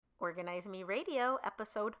Organize Me Radio,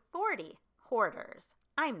 episode 40, Hoarders.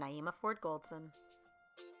 I'm Naima Ford Goldson.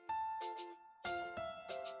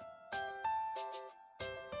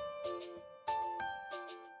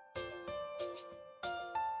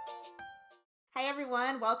 Hi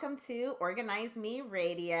everyone, welcome to Organize Me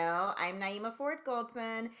Radio. I'm Naima Ford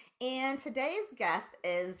Goldson, and today's guest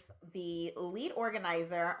is the lead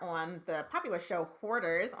organizer on the popular show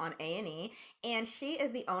Hoarders on A&E, and she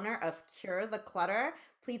is the owner of Cure the Clutter.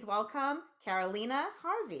 Please welcome Carolina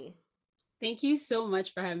Harvey. Thank you so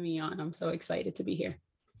much for having me on. I'm so excited to be here.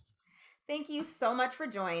 Thank you so much for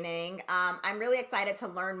joining. I'm really excited to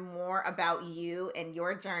learn more about you and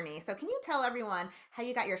your journey. So, can you tell everyone how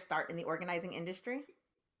you got your start in the organizing industry?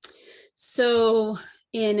 So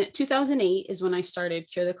in 2008 is when I started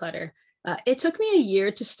Cure the Clutter. It took me a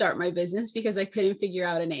year to start my business because I couldn't figure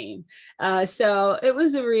out a name. So it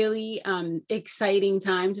was a really exciting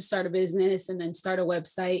time to start a business and then start a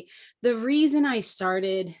website. The reason I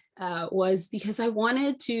started was because I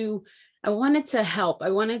wanted to help.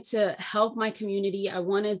 I wanted to help my community. I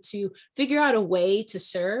wanted to figure out a way to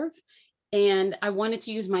serve. And I wanted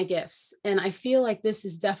to use my gifts. And I feel like this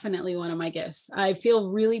is definitely one of my gifts. I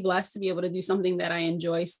feel really blessed to be able to do something that I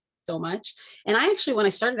enjoy so much. And when I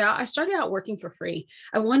started out working for free.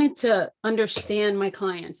 I wanted to understand my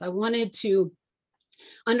clients. I wanted to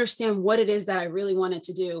understand what it is that I really wanted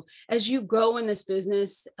to do. As you go in this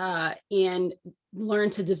business and learn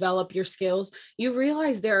to develop your skills, you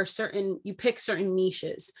realize you pick certain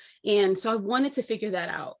niches. And so I wanted to figure that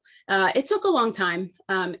out. It took a long time.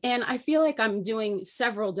 And I feel like I'm doing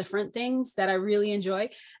several different things that I really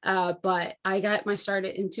enjoy. But I got my start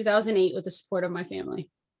in 2008 with the support of my family.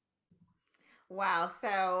 Wow,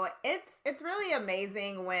 so it's really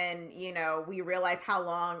amazing when, we realize how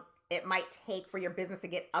long it might take for your business to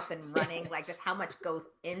get up and running, like just Yes. how much goes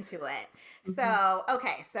into it. Mhm. So,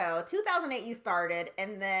 okay, so 2008 you started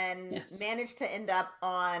and then Yes. managed to end up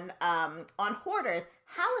on Hoarders.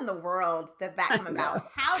 How in the world did that I come know.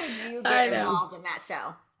 about? How did you get I know. involved in that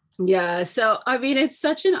show? Yeah. So, I mean, it's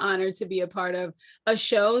such an honor to be a part of a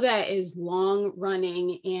show that is long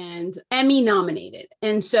running and Emmy nominated.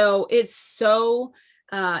 And so it's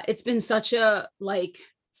been such a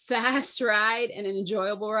fast ride and an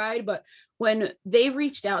enjoyable ride. But when they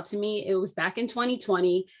reached out to me, it was back in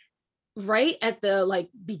 2020, right at the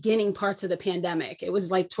beginning parts of the pandemic. It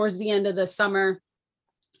was like towards the end of the summer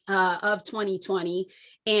of 2020,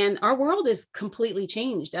 and our world is completely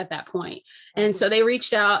changed at that point. And Mhm. so they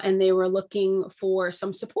reached out and they were looking for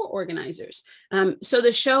some support organizers. So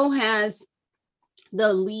the show has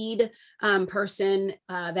the lead person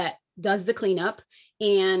that does the cleanup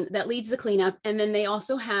and that leads the cleanup, and then they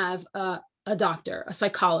also have a doctor, a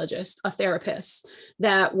psychologist, a therapist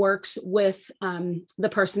that works with the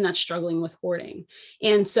person that's struggling with hoarding,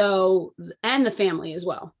 and the family as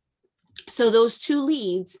well. So those two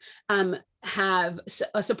leads have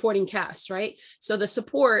a supporting cast, right? So the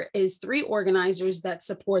support is three organizers that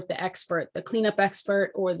support the expert, the cleanup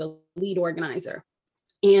expert or the lead organizer.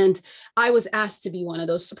 And I was asked to be one of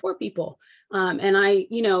those support people. And I,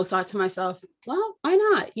 thought to myself, well, why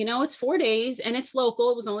not? It's 4 days and it's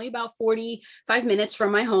local. It was only about 45 minutes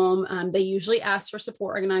from my home. They usually ask for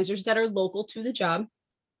support organizers that are local to the job.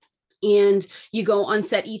 And you go on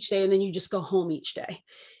set each day and then you just go home each day.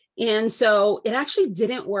 And so it actually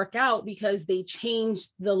didn't work out because they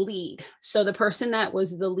changed the lead. So the person that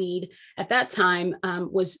was the lead at that time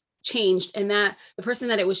was changed, and that the person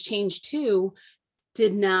that it was changed to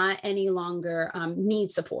did not any longer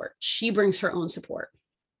need support. She brings her own support.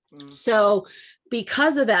 Okay. So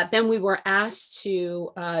because of that, then we were asked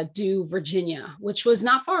to do Virginia, which was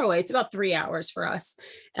not far away. It's about 3 hours for us.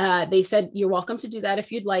 They said, you're welcome to do that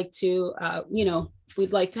if you'd like to,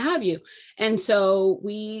 we'd like to have you. And so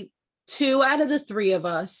two out of the three of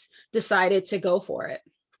us decided to go for it.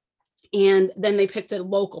 And then they picked a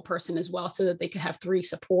local person as well so that they could have three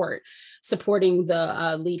supporting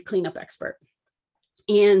the lead cleanup expert.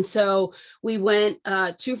 And so we went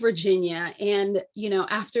to Virginia, and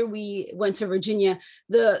after we went to Virginia,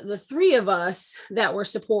 the three of us that were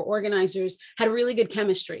support organizers had really good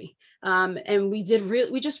chemistry, and we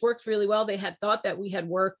just worked really well. They had thought that we had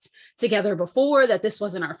worked together before, that this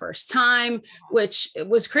wasn't our first time, which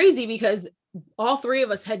was crazy because all three of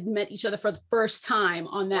us had met each other for the first time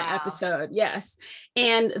on that Wow. episode. Yes.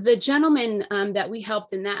 And the gentleman that we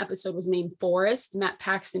helped in that episode was named Forrest. Matt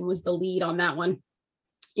Paxton was the lead on that one.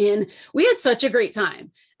 And we had such a great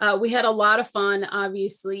time. We had a lot of fun.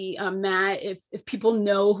 Obviously, Matt, if people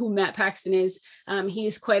know who Matt Paxton is,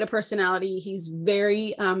 he's quite a personality. He's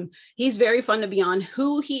very fun to be on.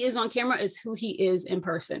 Who he is on camera is who he is in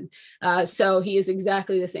person. So he is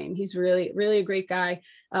exactly the same. He's really, really a great guy,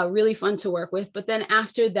 really fun to work with. But then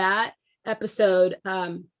after that episode,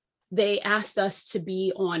 they asked us to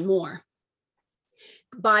be on more.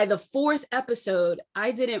 By the fourth episode,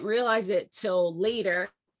 I didn't realize it till later.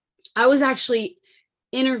 I was actually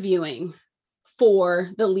interviewing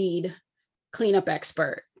for the lead cleanup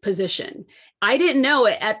expert position. I didn't know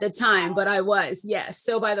it at the time, but I was, yes.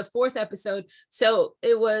 So by the fourth episode, so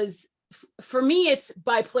it was, for me, it's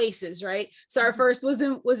by places, right? So our first was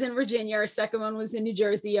in Virginia, our second one was in New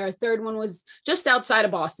Jersey, our third one was just outside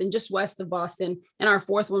of Boston, just west of Boston, and our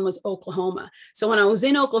fourth one was Oklahoma. So when I was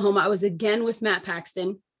in Oklahoma, I was again with Matt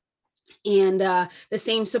Paxton and the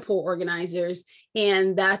same support organizers.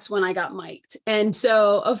 And that's when I got mic'd. And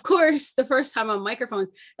so, of course, the first time on microphone,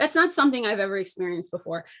 that's not something I've ever experienced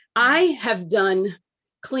before. I have done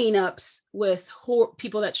cleanups with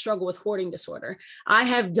people that struggle with hoarding disorder. I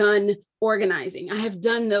have done organizing. I have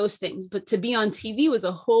done those things, but to be on TV was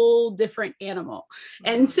a whole different animal.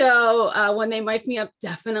 And so when they mic'd me up,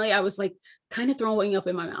 definitely, I was like kind of throwing up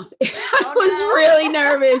in my mouth. I was really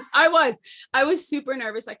nervous. I was super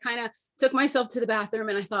nervous. I kind of took myself to the bathroom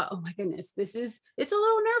and I thought, oh my goodness, it's a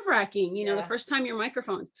little nerve wracking. You know, the first time your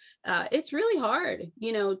microphones, it's really hard,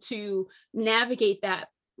 you know, to navigate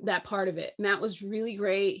that part of it. Matt was really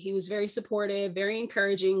great. He was very supportive, very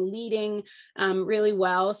encouraging, leading really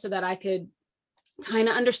well so that I could kind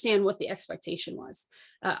of understand what the expectation was.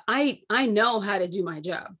 I know how to do my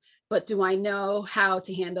job, but do I know how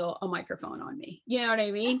to handle a microphone on me? You know what I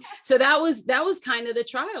mean? So that was kind of the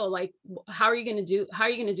trial. Like, how are you going to do this? How are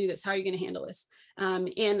you going to handle this?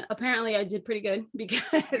 And apparently I did pretty good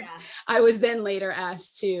because I was then later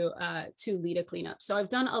asked to lead a cleanup. So I've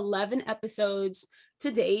done 11 episodes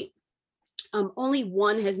to date. Only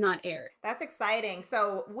one has not aired. That's exciting.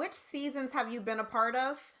 So which seasons have you been a part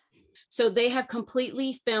of? So they have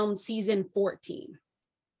completely filmed season 14.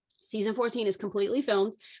 Season 14 is completely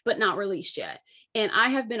filmed, but not released yet. And I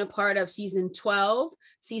have been a part of season 12,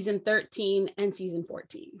 season 13, and season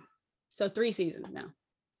 14. So 3 seasons now.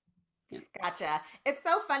 Yeah. Gotcha. It's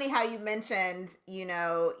so funny how you mentioned, you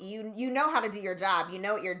know how to do your job, you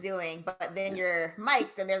know what you're doing, but then you're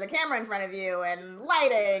mic'd and there's a camera in front of you and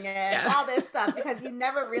lighting and all this stuff, because you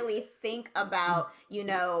never really think about, you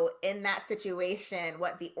know, in that situation,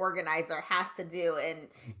 what the organizer has to do.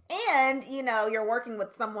 And, you know, you're working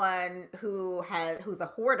with someone who's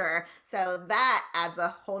a hoarder. So that adds a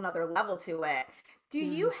whole nother level to it. Do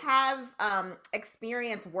you have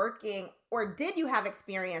experience working, or did you have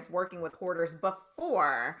experience working with hoarders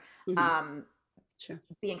before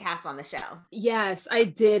being cast on the show? Yes, I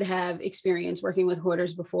did have experience working with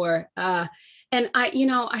hoarders before. And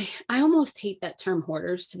I almost hate that term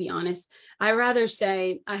hoarders, to be honest. I rather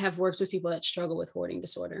say I have worked with people that struggle with hoarding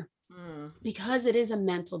disorder. Because it is a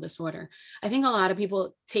mental disorder. I think a lot of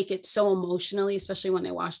people take it so emotionally, especially when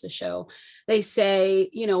they watch the show. They say,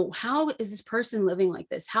 you know, how is this person living like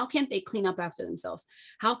this? How can't they clean up after themselves?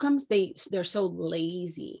 How comes they're so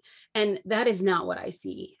lazy? And that is not what I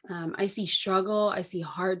see. I see struggle. I see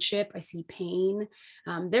hardship. I see pain.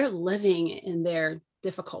 They're living in their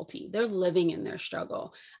difficulty. They're living in their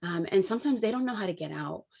struggle. And sometimes they don't know how to get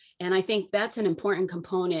out. And I think that's an important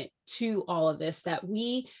component to all of this, that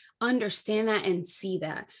we understand that and see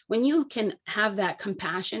that. When you can have that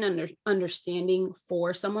compassion and understanding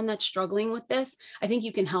for someone that's struggling with this, I think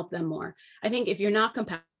you can help them more. I think if you're not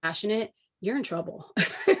compassionate, you're in trouble.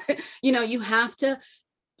 You know, you have to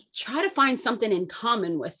try to find something in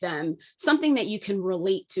common with them, something that you can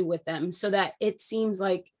relate to with them, so that it seems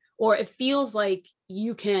like, or it feels like,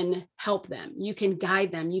 you can help them, you can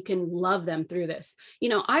guide them, you can love them through this. You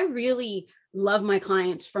know, I really love my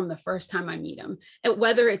clients from the first time I meet them, and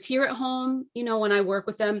whether it's here at home, you know, when I work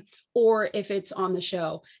with them, or if it's on the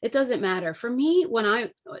show, it doesn't matter. For me, when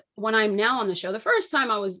I'm now on the show, the first time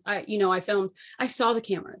I filmed, I saw the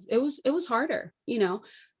cameras. It was harder, you know,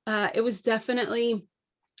 it was definitely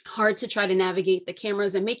hard to try to navigate the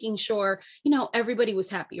cameras and making sure, you know, everybody was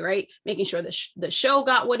happy, right? Making sure the show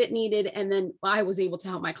got what it needed. And then I was able to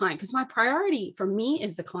help my client, because my priority for me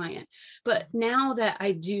is the client. But now that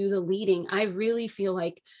I do the leading, I really feel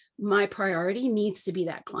like my priority needs to be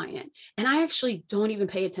that client. And I actually don't even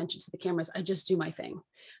pay attention to the cameras. I just do my thing.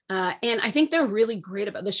 And I think they're really great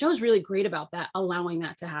about the show's really great about that, allowing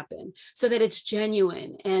that to happen so that it's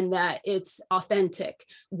genuine and that it's authentic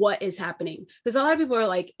what is happening. Because a lot of people are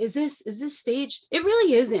like, is this stage? It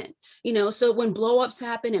really isn't, so when blow-ups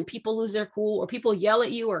happen and people lose their cool or people yell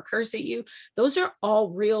at you or curse at you, those are all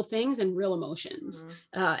real things and real emotions.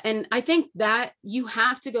 And I think that you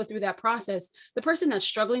have to go through that process. The person that's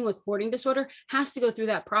struggling with hoarding disorder has to go through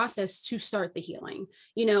that process to start the healing.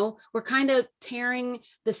 We're kind of tearing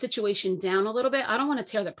the situation down a little bit. I don't want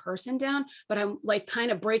to tear the person down, but I'm like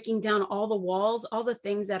kind of breaking down all the walls, all the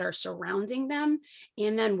things that are surrounding them.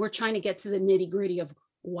 And then we're trying to get to the nitty gritty of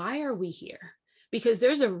why are we here? Because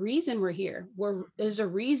there's a reason we're here. There's a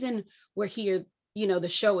reason we're here. The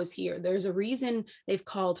show is here. There's a reason they've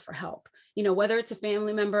called for help, whether it's a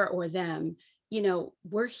family member or them,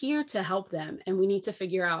 we're here to help them. And we need to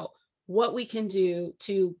figure out what we can do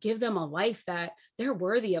to give them a life that they're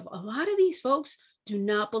worthy of. A lot of these folks do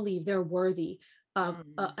not believe they're worthy of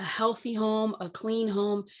a healthy home, a clean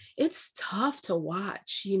home. It's tough to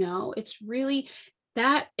watch, it's really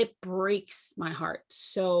that it breaks my heart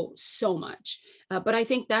so, so much. But I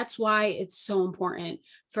think that's why it's so important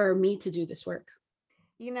for me to do this work.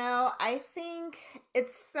 I think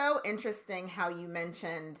it's so interesting how you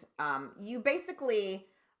mentioned, you basically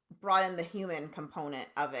brought in the human component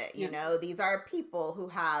of it. These are people who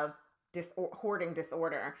have hoarding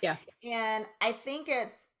disorder. Yeah. And I think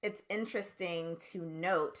it's interesting to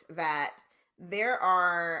note that there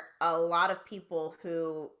are a lot of people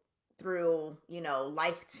who, through,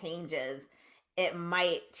 life changes, it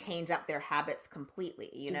might change up their habits completely.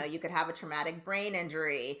 You could have a traumatic brain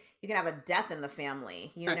injury. You can have a death in the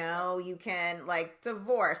family. You can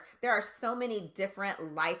divorce. There are so many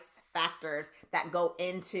different life factors that go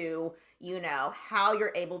into, how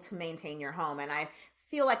you're able to maintain your home. And I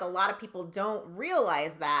feel like a lot of people don't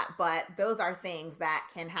realize that, but those are things that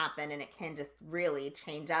can happen and it can just really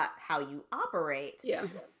change up how you operate. Yeah.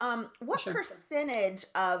 What percentage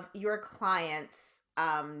of your clients,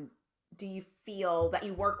 do you feel that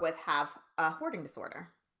you work with have a hoarding disorder?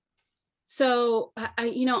 So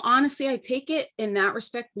honestly, I take it in that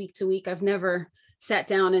respect week to week. I've never sat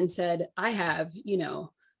down and said, I have,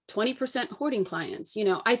 20% hoarding clients.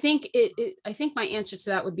 I think I think my answer to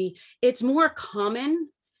that would be, it's more common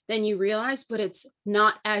than you realize, but it's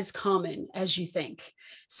not as common as you think.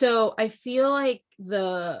 So I feel like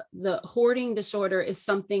the hoarding disorder is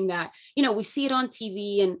something that, we see it on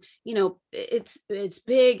TV and, it's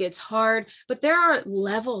big, it's hard, but there are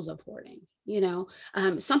levels of hoarding.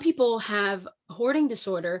 Some people have hoarding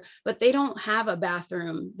disorder, but they don't have a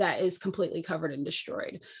bathroom that is completely covered and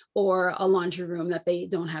destroyed, or a laundry room that they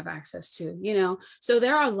don't have access to. So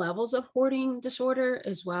there are levels of hoarding disorder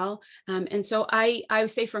as well. And so I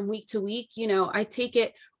would say from week to week, I take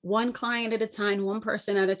it one client at a time, one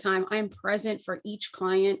person at a time. I'm present for each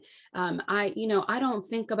client. I don't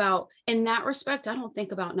think about, in that respect, I don't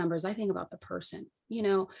think about numbers. I think about the person.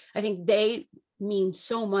 I think they mean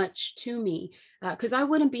so much to me, because I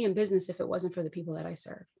wouldn't be in business if it wasn't for the people that I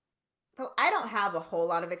serve. So I don't have a whole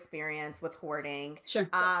lot of experience with hoarding. Sure.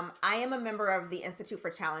 I am a member of the Institute for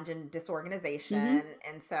Challenge and Disorganization,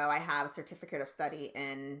 and so I have a certificate of study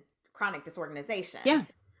in chronic disorganization. Yeah.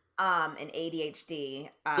 And ADHD.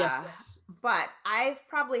 Yes. But I've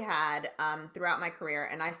probably had, throughout my career,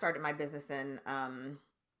 and I started my business in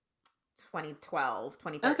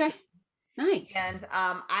 2013. Okay. Nice. And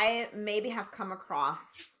I maybe have come across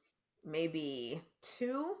maybe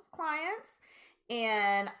 2 clients.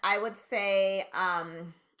 And I would say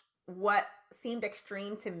what seemed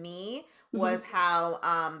extreme to me was how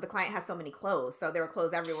the client has so many clothes. So there were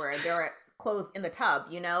clothes everywhere. There were clothes in the tub,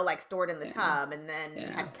 stored in the tub, and then you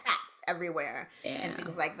had cats everywhere and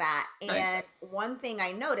things like that. And one thing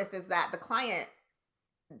I noticed is that the client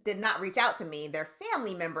did not reach out to me. Their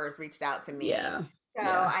family members reached out to me. Yeah. So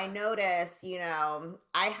I notice,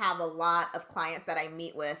 I have a lot of clients that I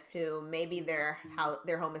meet with who maybe their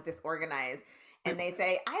home is disorganized, and they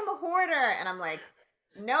say, I'm a hoarder. And I'm like,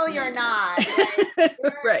 no, you're not.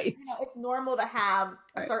 Right. It's normal to have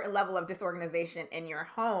a certain level of disorganization in your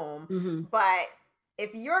home. But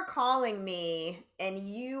if you're calling me and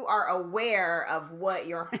you are aware of what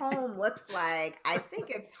your home looks like, I think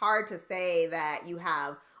it's hard to say that you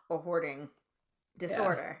have a hoarding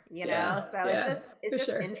disorder, so it's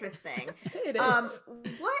just interesting. It is.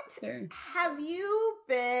 What have you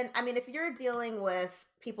been, if you're dealing with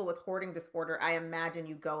people with hoarding disorder, I imagine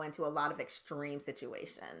you go into a lot of extreme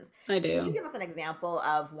situations. I do. Can you give us an example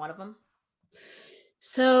of one of them?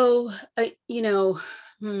 So,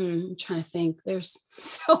 I'm trying to think. There's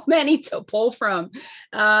so many to pull from.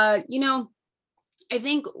 You know, I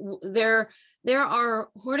think there are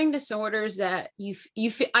hoarding disorders that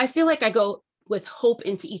I feel like I go with hope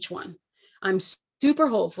into each one. I'm super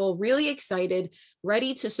hopeful, really excited,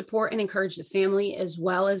 ready to support and encourage the family as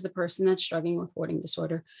well as the person that's struggling with hoarding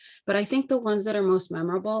disorder. But I think the ones that are most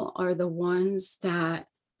memorable are the ones that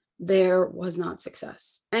there was not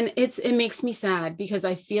success. And it makes me sad because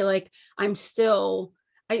I feel like I still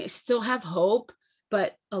have hope,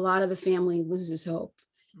 but a lot of the family loses hope.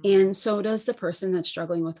 Mhm. And so does the person that's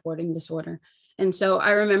struggling with hoarding disorder. And so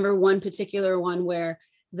I remember one particular one where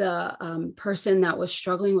the person that was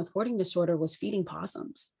struggling with hoarding disorder was feeding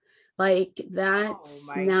possums. Like Oh that's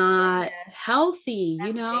my not goodness. healthy,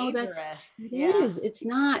 That's that's dangerous. it Yeah. is. It's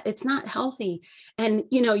not healthy. And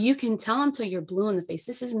you can tell until you're blue in the face,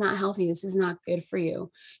 this is not healthy. This is not good for you.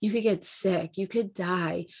 You could get sick, you could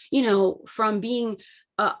die, from being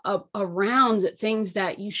around things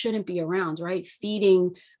that you shouldn't be around, right?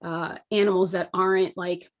 Feeding animals that aren't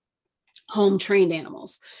like home trained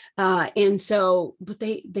animals, and so but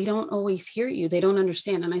they don't always hear you, they don't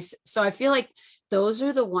understand. So I feel like those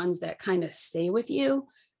are the ones that kind of stay with you,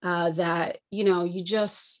 that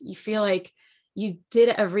you feel like you did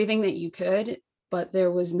everything that you could, but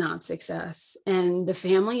there was not success, and the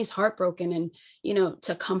family is heartbroken. And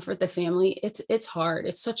to comfort the family, it's hard.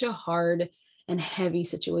 It's such a hard and heavy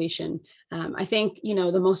situation. I think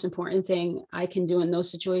the most important thing I can do in those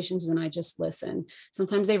situations, and I just listen.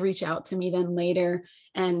 Sometimes they reach out to me then later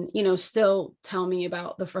and still tell me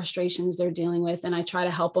about the frustrations they're dealing with, and I try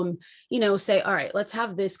to help them, say, all right, let's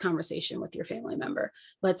have this conversation with your family member.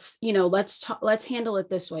 Let's handle it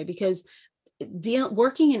this way, because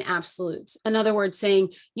working in absolutes, in other words,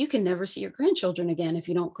 saying you can never see your grandchildren again if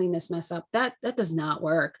you don't clean this mess up, that does not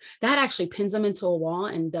work. That actually pins them into a wall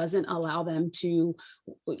and doesn't allow them to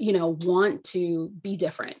want to be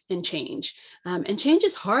different and change. And change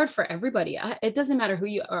is hard for everybody. It doesn't matter who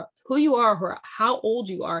you are or how old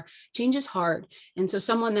you are. Change is hard. And so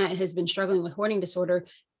someone that has been struggling with hoarding disorder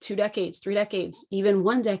 2 decades, 3 decades, even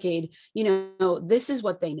 1 decade, this is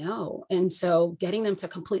what they know. And so getting them to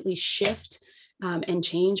completely shift, and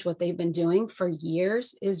change what they've been doing for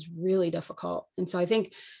years is really difficult. And so I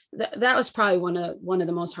think that was probably one of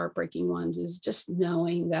the most heartbreaking ones, is just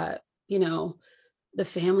knowing that, the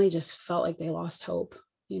family just felt like they lost hope,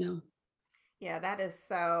 you know. Yeah, that is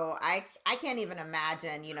so I can't even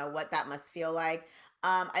imagine, what that must feel like.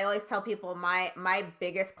 I always tell people my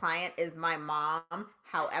biggest client is my mom.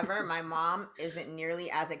 However, my mom isn't nearly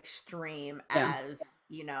as extreme Yeah, as,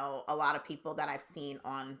 a lot of people that I've seen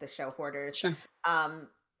on the show Hoarders. sure. Um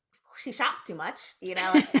she shops too much,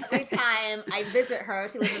 like every time I visit her,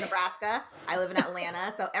 she lives in Nebraska, I live in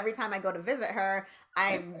Atlanta, so every time I go to visit her,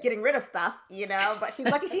 I'm getting rid of stuff, but she's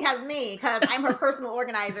lucky she has me because I'm her personal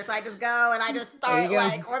organizer. So I just go and I just There you start go.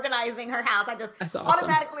 like organizing her house. I just That's awesome.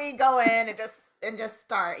 automatically go in and just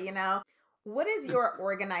start. What is your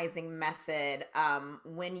organizing method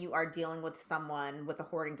when you are dealing with someone with a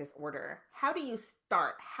hoarding disorder? How do you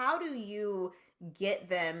start? How do you get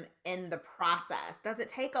them in the process? Does it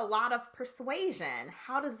take a lot of persuasion?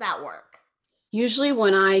 How does that work? Usually,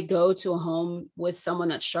 when I go to a home with someone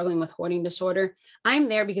that's struggling with hoarding disorder, I'm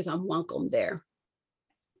there because I'm welcome there.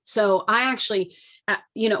 So I actually,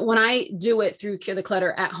 when I do it through Cure the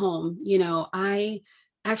Clutter at home, I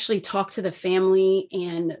actually talk to the family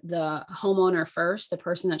and the homeowner first, the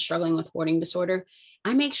person that's struggling with hoarding disorder.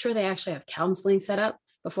 I make sure they actually have counseling set up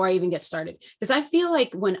before I even get started. Because I feel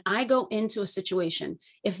like when I go into a situation,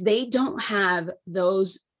 if they don't have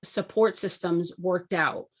those support systems worked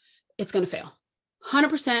out, it's going to fail.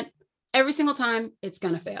 100% every single time, it's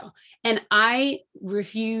going to fail. And I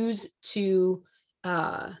refuse to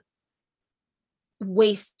uh,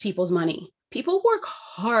 waste people's money. People work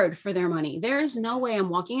hard for their money. There is no way I'm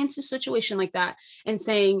walking into a situation like that and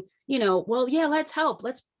saying, well, yeah, let's help.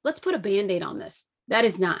 Let's put a band-aid on this. That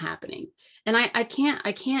is not happening. And I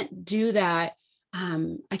can't do that.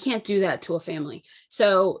 I can't do that to a family.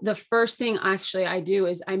 So the first thing actually I do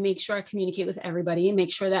is I make sure I communicate with everybody and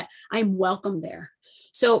make sure that I'm welcome there.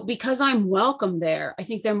 So because I'm welcome there, I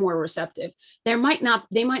think they're more receptive. They might not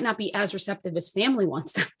be as receptive as family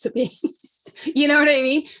wants them to be. You know what I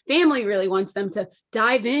mean? Family really wants them to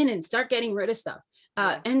dive in and start getting rid of stuff.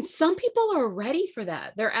 Yeah. And some people are ready for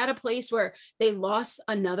that. They're at a place where they lost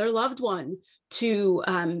another loved one to,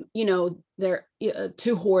 their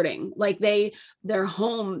to hoarding. Like their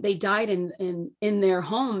home, they died in their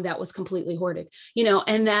home that was completely hoarded.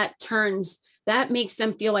 And that turns that makes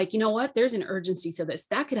them feel like, you know what, there's an urgency to this.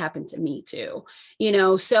 That could happen to me too.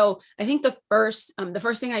 So I think the first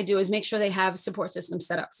thing I do is make sure they have support systems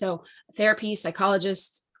set up. So therapy,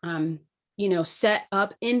 psychologists, set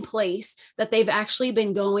up in place that they've actually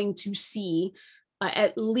been going to see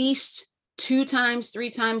at least 2 times, 3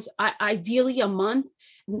 times, ideally a month.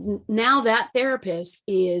 Now that therapist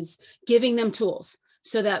is giving them tools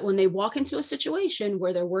so that when they walk into a situation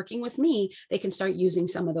where they're working with me, they can start using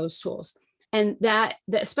some of those tools. And that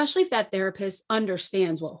especially if that therapist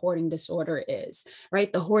understands what hoarding disorder is,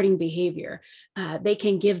 right? The hoarding behavior, they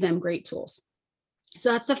can give them great tools. So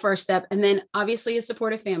that's the first step. And then obviously a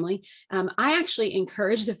supportive family. I actually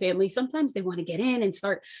encourage the family. Sometimes they want to get in and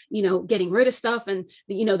start, getting rid of stuff, and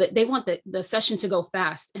that they want the session to go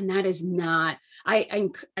fast. And that is not, I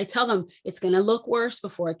tell them it's going to look worse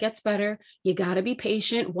before it gets better. You got to be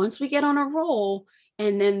patient. Once we get on a roll,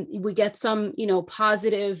 and then we get some,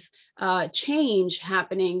 positive change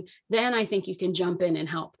happening, then I think you can jump in and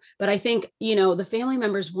help. But I think, the family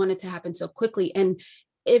members want it to happen so quickly. And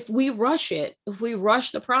if we rush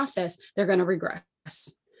the process, they're going to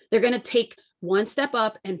regress. They're going to take one step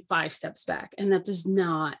up and 5 steps back. And it does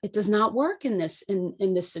not work in this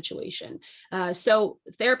situation. So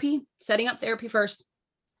therapy, setting up therapy first,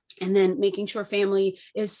 and then making sure family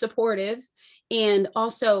is supportive, and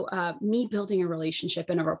also me building a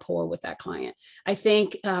relationship and a rapport with that client. I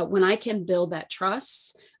think when I can build that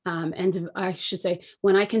trust, and I should say,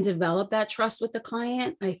 when I can develop that trust with the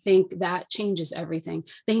client, I think that changes everything.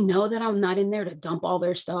 They know that I'm not in there to dump all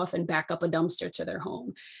their stuff and back up a dumpster to their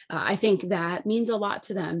home. I think that means a lot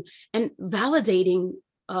to them, and validating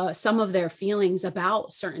some of their feelings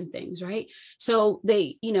about certain things, right? So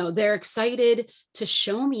they're excited to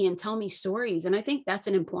show me and tell me stories. And I think that's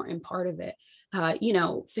an important part of it.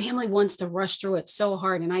 Family wants to rush through it so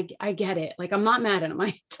hard. And I get it. Like, I'm not mad at them.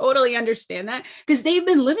 I totally understand that, because they've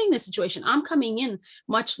been living this situation. I'm coming in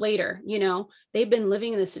much later, they've been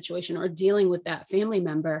living in this situation or dealing with that family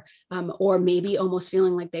member, or maybe almost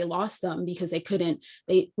feeling like they lost them because they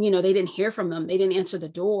didn't hear from them. They didn't answer the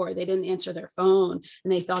door. They didn't answer their phone,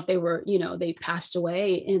 and they thought they passed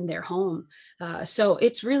away in their home. So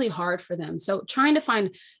it's really hard for them. So trying to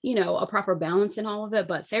find, a proper balance in all of it,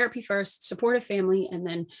 but therapy first, supportive family. And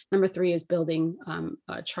then number 3 is building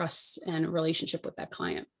trust and a relationship with that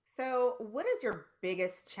client. So, what is your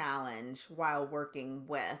biggest challenge while working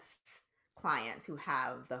with clients who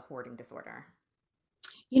have the hoarding disorder?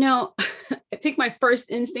 I think my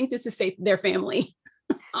first instinct is to say their family.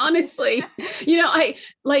 Honestly,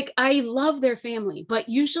 I love their family, but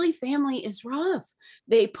usually family is rough.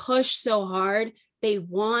 They push so hard. They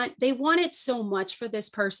want it so much for this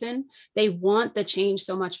person. They want the change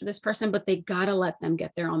so much for this person, but they gotta let them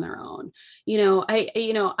get there on their own.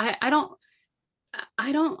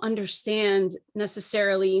 I don't understand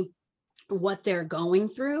necessarily what they're going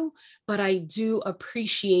through, but I do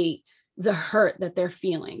appreciate the hurt that they're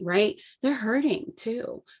feeling, right? They're hurting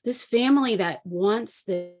too. This family that wants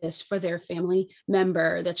this for their family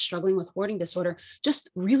member that's struggling with hoarding disorder just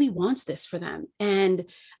really wants this for them. And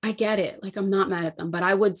I get it. Like, I'm not mad at them, but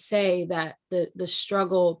I would say that the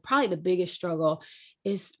struggle, probably the biggest struggle,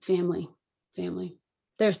 is family.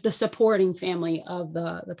 There's the supporting family of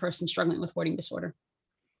the person struggling with hoarding disorder.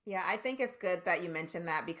 Yeah, I think it's good that you mentioned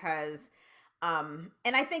that, because and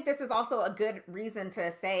I think this is also a good reason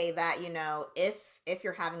to say that, if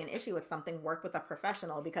you're having an issue with something, work with a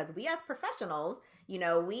professional, because we as professionals,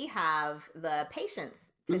 we have the patience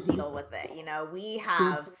to deal with it. We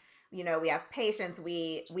have we have patience,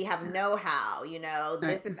 we have know-how, Right.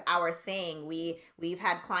 this is our thing. We've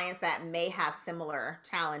had clients that may have similar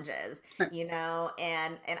challenges, Right.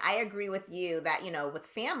 and I agree with you that, with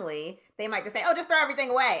family, they might just say, oh, just throw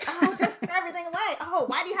everything away. Oh, just throw everything away. Oh,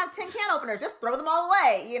 why do you have 10 can openers? Just throw them all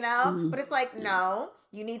away, Mhm. but it's like, Yeah. no,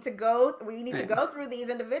 we need to Right. go through these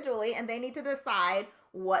individually, and they need to decide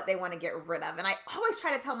what they want to get rid of. And I always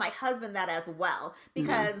try to tell my husband that as well, Yeah.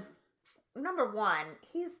 because number one,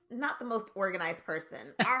 he's not the most organized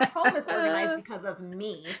person. Our home is organized because of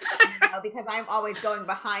me, because I'm always going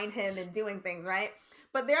behind him and doing things, right?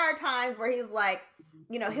 But there are times where he's like,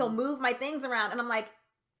 he'll move my things around, and I'm like,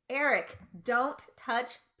 Eric, don't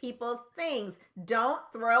touch people's things. Don't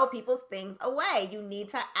throw people's things away. You need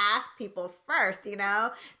to ask people first,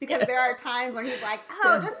 because there Yes. are times when he's like,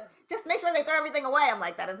 oh, Yeah. just make sure they throw everything away. I'm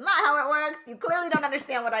like, that is not how it works. You clearly don't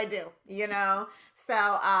understand what I do. So,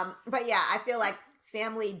 but yeah, I feel like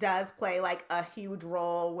family does play like a huge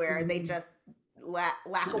role, where they Mhm. just lack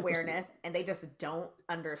 100%. awareness, and they just don't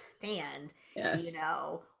understand, Yes.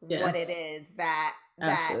 what it Yes. is that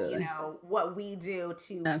Absolutely. what we do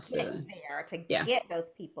to get Absolutely. there, to Yeah. get those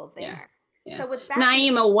people Yeah. there. Yeah. So with that,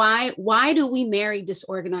 Naima, why do we marry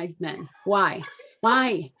disorganized men? Why?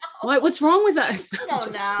 What's wrong with us? I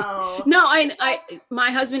don't know. No,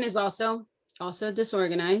 my husband is also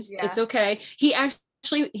disorganized. Yeah. It's okay. He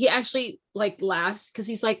actually like laughs because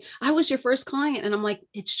he's like, I was your first client. And I'm like,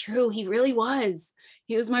 it's true. He really was.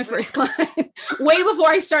 He was my first client way before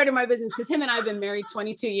I started my business, because him and I have been married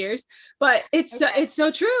 22 years. But it's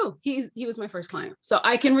so true. He was my first client. So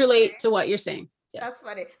I can relate to what you're saying. Yes. That's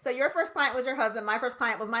funny. So your first client was your husband. My first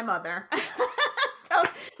client was my mother. So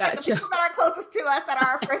like the people that are closest to us that are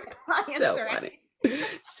our first clients. So right? funny.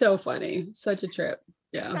 So funny. Such a trip.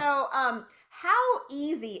 Yeah. So how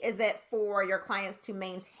easy is it for your clients to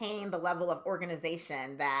maintain the level of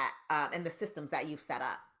organization that and the systems that you've set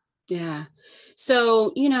up? Yeah.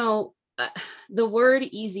 So, the word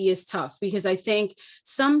easy is tough, because I think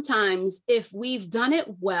sometimes if we've done it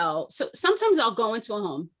well, so sometimes I'll go into a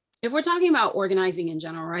home. If we're talking about organizing in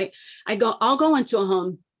general, right? I'll go into a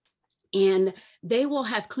home and they will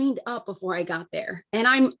have cleaned up before I got there. And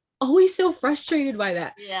I'm always so frustrated by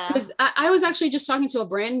that. Yeah. Because I was actually just talking to a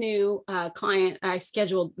brand new client I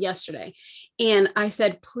scheduled yesterday. And I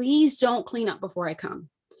said, please don't clean up before I come.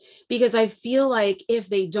 Because I feel like if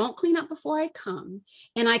they don't clean up before I come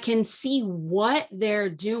and I can see what they're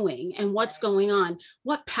doing and what's going on,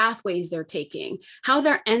 what pathways they're taking, how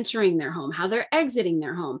they're entering their home, how they're exiting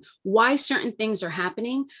their home, why certain things are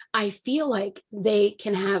happening, I feel like they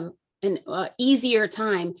can have an easier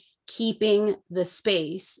time keeping the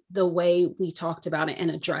space the way we talked about it and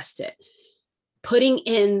addressed it. Putting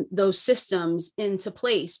in those systems into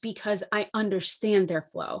place, because I understand their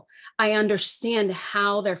flow. I understand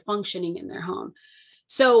how they're functioning in their home.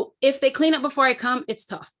 So if they clean up before I come, it's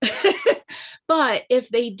tough. But if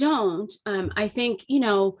they don't, I think,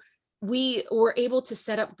 we were able to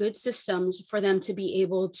set up good systems for them to be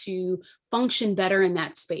able to function better in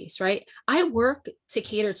that space, right? I work to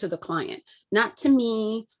cater to the client, not to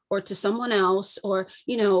me or to someone else, or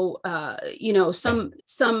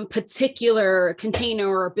some particular container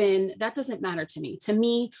or bin. That doesn't matter to me. To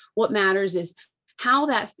me, what matters is how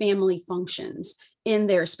that family functions in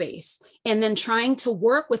their space, and then trying to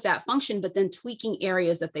work with that function, but then tweaking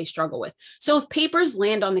areas that they struggle with. So if papers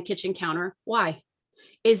land on the kitchen counter, why?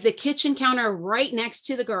 Is the kitchen counter right next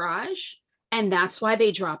to the garage, and that's why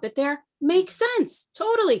they drop it there? Makes sense.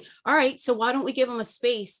 Totally. All right. So why don't we give them a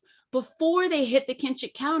space before they hit the kitchen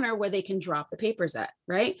counter where they can drop the papers at,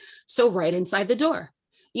 right? So right inside the door,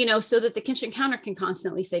 so that the kitchen counter can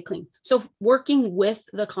constantly stay clean. So working with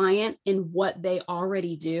the client in what they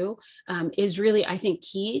already do is really, I think,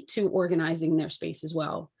 key to organizing their space as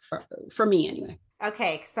well, for me anyway.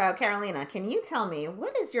 Okay, so Carolina, can you tell me,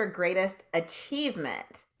 what is your greatest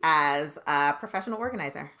achievement as a professional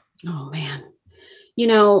organizer? Oh man,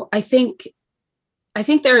 I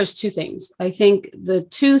think there is two things. I think the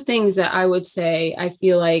two things that I would say I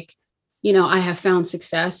feel like, I have found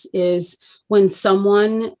success is when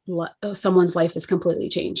someone's life is completely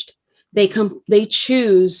changed. They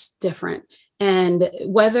choose different. And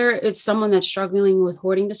whether it's someone that's struggling with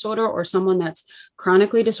hoarding disorder, or someone that's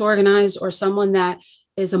chronically disorganized, or someone that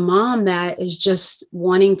is a mom that is just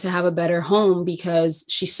wanting to have a better home because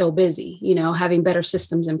she's so busy, having better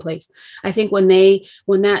systems in place. I think when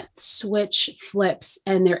that switch flips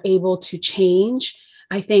and they're able to change,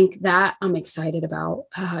 I think that I'm excited about,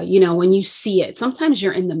 when you see it. Sometimes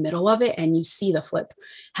you're in the middle of it and you see the flip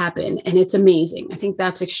happen, and it's amazing. I think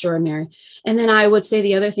that's extraordinary. And then I would say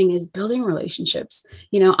the other thing is building relationships.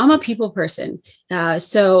 I'm a people person.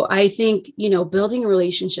 So I think, building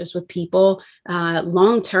relationships with people,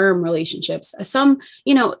 long-term relationships,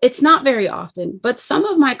 it's not very often, but some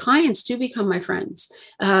of my clients do become my friends.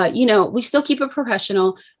 We still keep it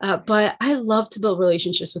professional, but I love to build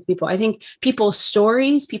relationships with people. I think people's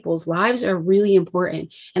stories, people's lives are really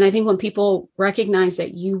important. And I think when people recognize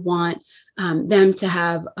that you want them to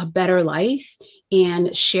have a better life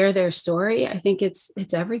and share their story, I think it's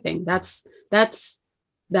everything.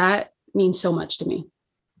 That means so much to me.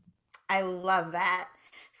 I love that.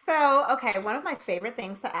 So, okay, one of my favorite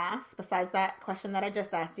things to ask, besides that question that I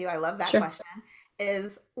just asked you, I love that question,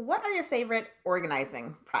 is what are your favorite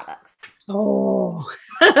organizing products? Oh,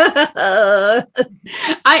 I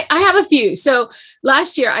have a few. So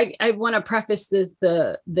last year, I want to preface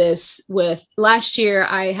this with last year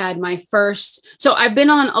I had my first. So I've been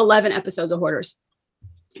on 11 episodes of Hoarders.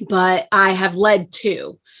 but I have led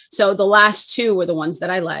two. So the last two were the ones that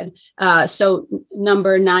I led. So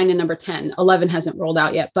number 9 and number 10, 11 hasn't rolled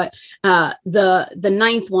out yet, but the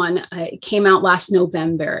ninth one came out last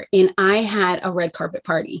November, and I had a red carpet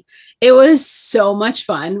party. It was so much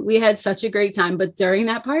fun. We had such a great time. But during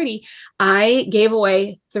that party, I gave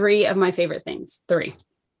away 3 of my favorite things, 3.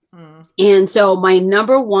 And so my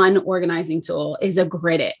number 1 organizing tool is a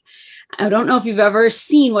Grid-It. I don't know if you've ever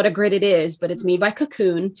seen what a Grid-It is, but it's made by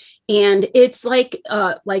Cocoon, and it's like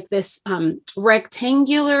this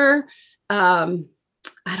rectangular, I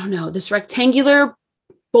don't know, this rectangular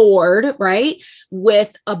board, right,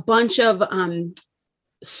 with a bunch of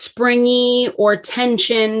springy or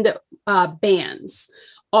tensioned bands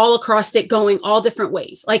all across it, going all different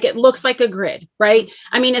ways. Like it looks like a grid, right?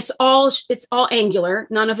 I mean, it's all angular.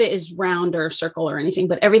 None of it is round or circle or anything,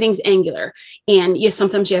 but everything's angular. And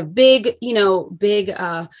sometimes you have big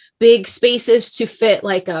spaces to fit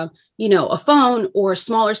like a phone, or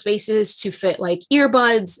smaller spaces to fit like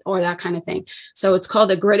earbuds or that kind of thing. So it's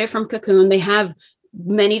called a Grid-It from Cocoon. They have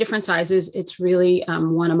many different sizes. It's really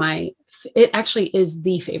it actually is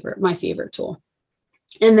my favorite tool.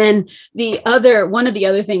 And then one of the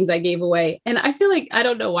other things I gave away, and I feel like, I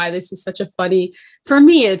don't know why this is such a funny, for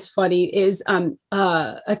me, it's funny, is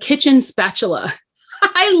a kitchen spatula.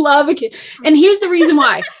 I love and here's the reason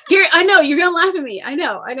why. Here, I know you're going to laugh at me. I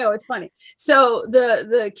know it's funny. So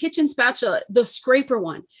the kitchen spatula, the scraper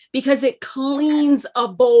one, because it cleans a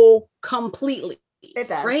bowl completely. It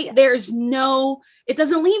does, right? Yeah. It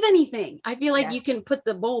doesn't leave anything. I feel like you can put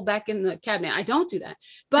the bowl back in the cabinet. I don't do that,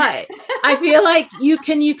 but I feel like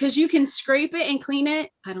because you can scrape it and clean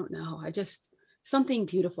it. I don't know. Something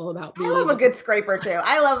beautiful about I love a good scraper too.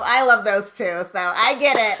 I love those too. So I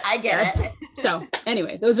get it. So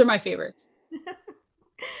anyway, those are my favorites.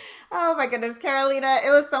 Oh my goodness, Carolina,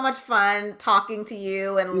 it was so much fun talking to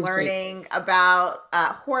you and learning about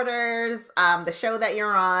Hoarders, the show that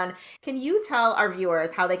you're on. Can you tell our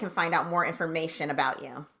viewers how they can find out more information about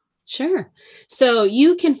you? Sure. So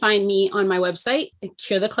you can find me on my website,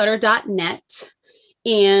 curetheclutter.net.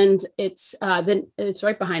 And it's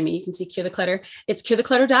right behind me. You can see Cure the Clutter. It's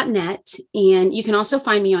curetheclutter.net. And you can also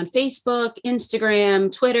find me on Facebook,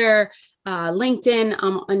 Instagram, Twitter, LinkedIn,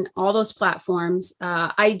 on all those platforms.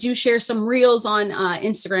 I do share some reels on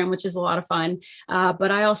Instagram, which is a lot of fun. But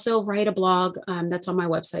I also write a blog that's on my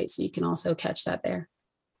website, so you can also catch that there.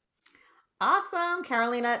 Awesome.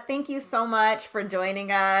 Carolina, thank you so much for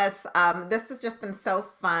joining us. This has just been so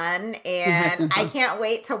fun, and I can't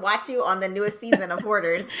wait to watch you on the newest season of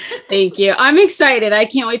Hoarders. Thank you. I'm excited. I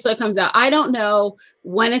can't wait till it comes out. I don't know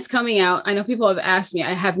when it's coming out. I know people have asked me.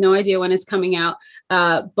 I have no idea when it's coming out,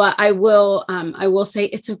 but I will say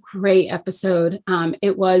it's a great episode.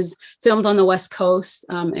 It was filmed on the West Coast,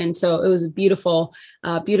 and so it was a beautiful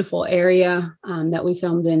area that we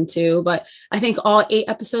filmed into. But I think all 8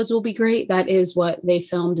 episodes will be great. That is what they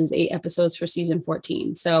filmed, is 8 episodes for season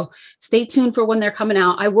 14. So stay tuned for when they're coming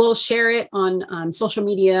out. I will share it on social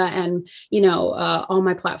media and all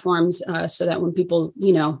my platforms, so that when people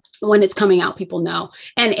when it's coming out, people know.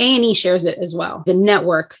 And A&E shares it as well. The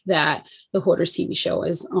network that the Hoarders TV show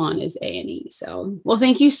is on is A&E. So, well,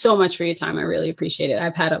 thank you so much for your time. I really appreciate it.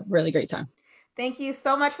 I've had a really great time. Thank you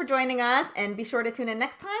so much for joining us, and be sure to tune in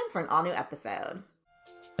next time for an all new episode.